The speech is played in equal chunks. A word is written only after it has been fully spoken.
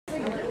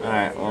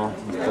Alright, well,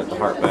 let's put the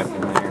heart back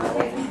in there.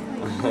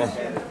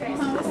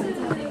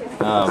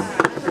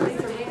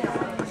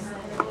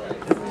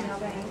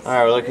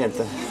 Alright, we're looking at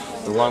the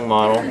lung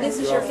model.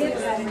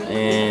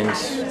 And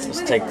let's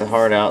take the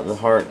heart out. The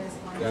heart,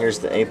 here's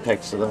the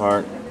apex of the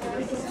heart.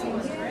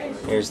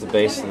 Here's the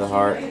base of the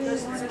heart,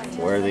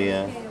 where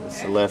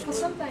it's the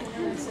left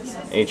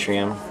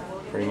atrium,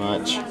 pretty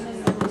much.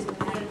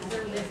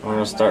 We're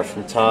going to start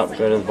from top,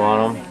 go to the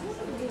bottom.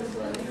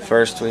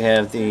 First we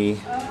have the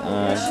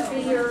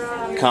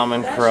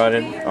common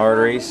carotid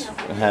arteries.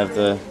 We have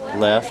the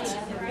left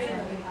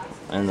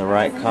and the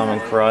right common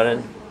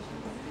carotid.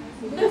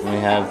 And we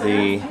have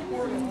the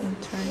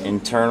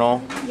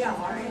internal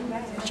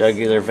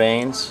jugular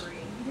veins,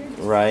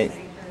 right,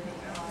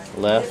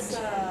 left.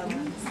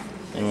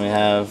 And we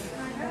have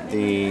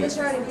the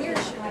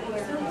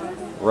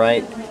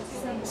right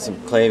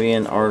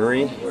subclavian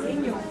artery,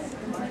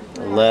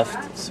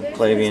 left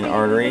subclavian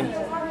artery,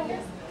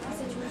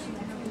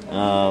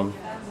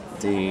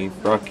 the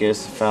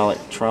brachiocephalic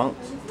trunk,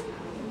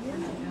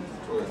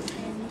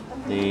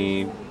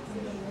 the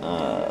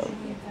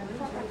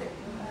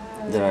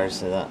did I already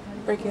say that?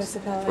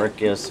 Brachiocephalic.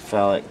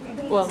 Brachiocephalic.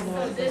 Well,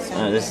 no.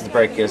 This is the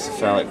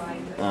brachiocephalic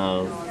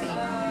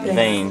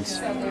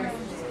veins.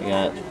 You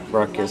got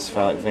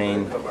brachiocephalic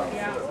vein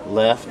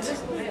left,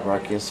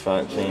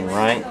 brachiocephalic vein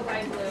right,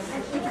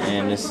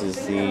 and this is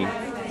the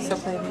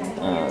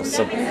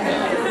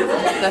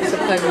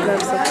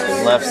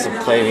left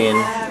subclavian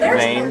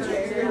vein,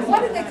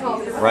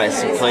 right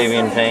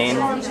subclavian vein.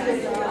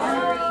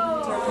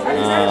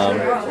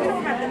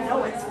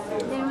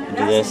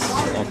 Do this,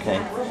 okay.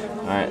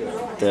 All right,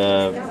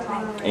 the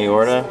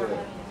aorta,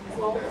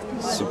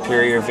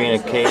 superior vena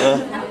cava,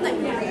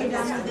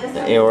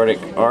 the aortic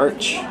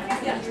arch,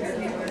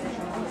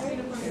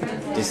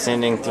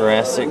 descending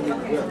thoracic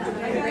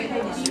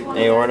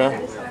aorta.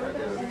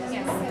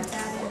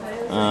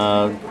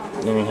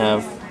 Then we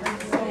have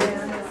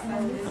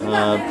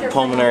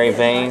pulmonary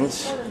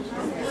veins,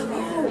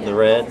 the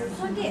red,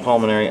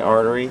 pulmonary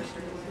artery,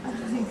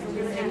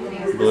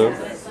 blue.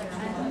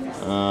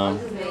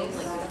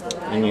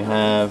 And you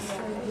have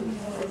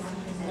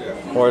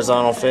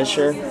horizontal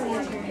fissure,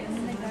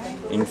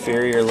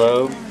 inferior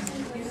lobe,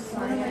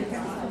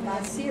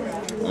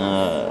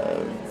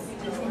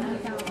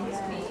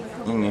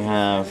 and you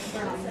have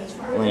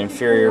the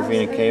inferior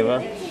vena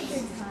cava,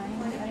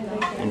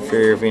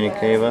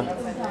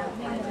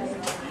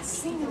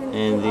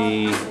 and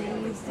the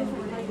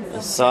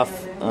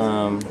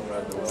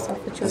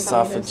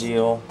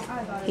esophageal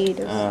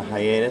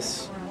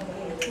hiatus.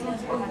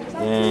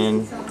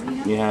 Then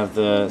you have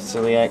the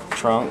celiac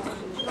trunk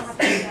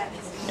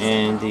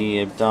and the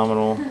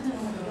abdominal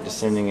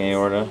descending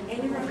aorta.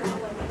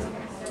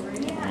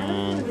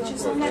 And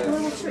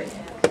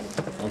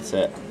that's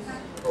it.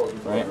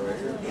 Right?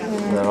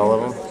 Is that all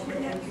of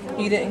them?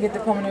 You didn't get the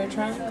pulmonary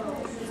trunk?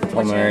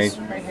 Pulmonary,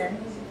 right here.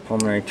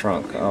 Pulmonary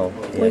trunk. Oh,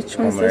 yeah. Which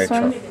one's this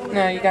one?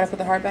 No, you gotta put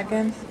the heart back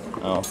in.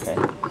 Oh, okay.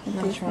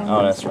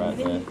 Oh, that's right.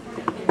 Then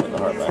put the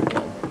heart back in.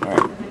 All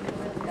right.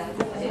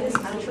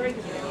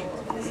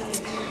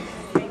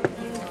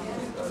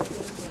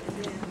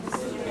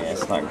 Yeah,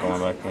 it's not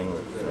going back in.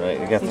 Right?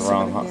 You got the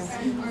wrong heart.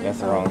 You got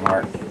the wrong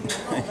heart.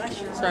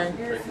 Sorry.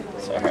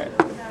 It's all right.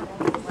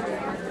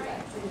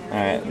 All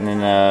right, and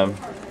then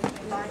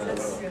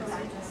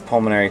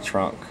pulmonary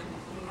trunk.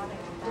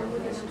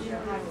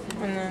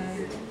 And then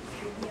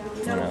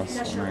What else?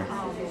 the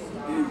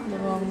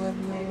lung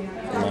lobule.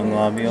 Lung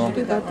lobule.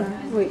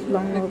 Wait,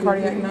 lung lobule. The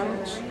cardiac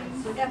notch.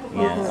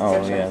 Yeah.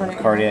 Oh, yeah. The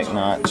cardiac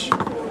notch.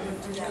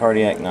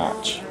 Cardiac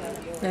notch.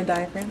 And the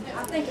diaphragm.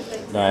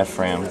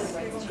 Diaphragm.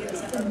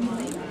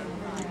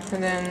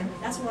 And then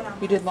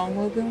you did lung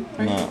lobule,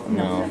 right?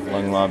 No.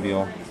 Lung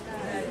lobule.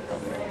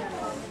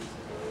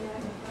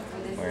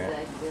 Where?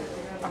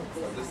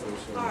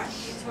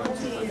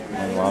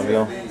 Lung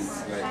lobule.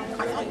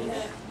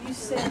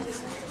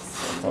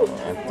 I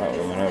thought we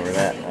went over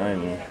that. I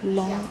didn't.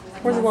 Lung.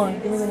 Where's the lung?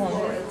 Give me the lung.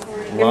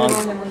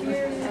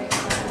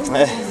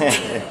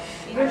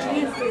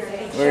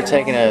 We were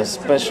taking a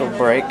special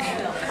break.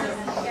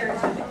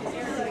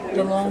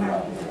 The lung.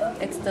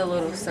 It's the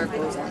little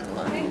circles on the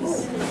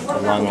lungs. The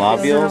lung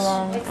lobules?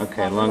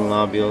 Okay, lung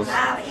lobules.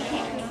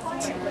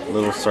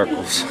 Little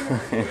circles.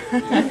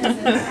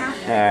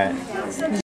 Alright.